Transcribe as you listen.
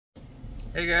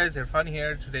Hey guys, Irfan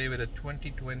here today with a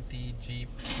 2020 Jeep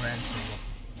Grand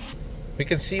Cherokee. We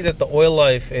can see that the oil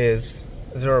life is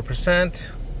 0%.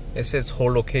 It says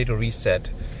hold OK to reset.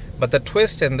 But the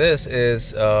twist in this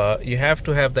is you have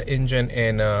to have the engine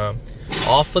in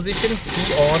off position,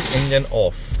 key on, engine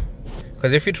off.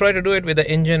 Because if you try to do it with the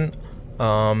engine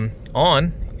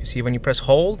on, you see when you press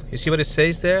hold, you see what it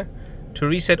says there? To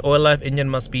reset oil life, engine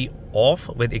must be off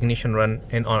with ignition run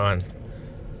in on.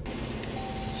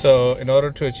 So in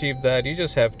order to achieve that, you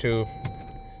just have to,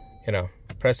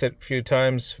 press it a few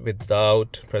times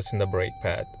without pressing the brake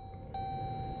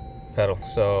pedal.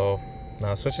 So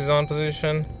now switch is on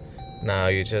position. Now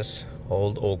you just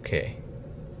hold OK.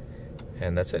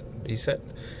 And that's it, reset.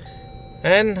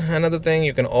 And another thing,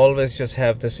 you can always just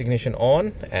have this ignition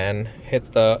on and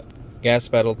hit the gas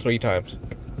pedal 3 times.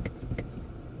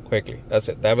 Quickly, that's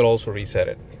it. That will also reset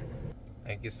it.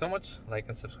 Thank you so much. Like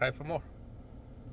and subscribe for more.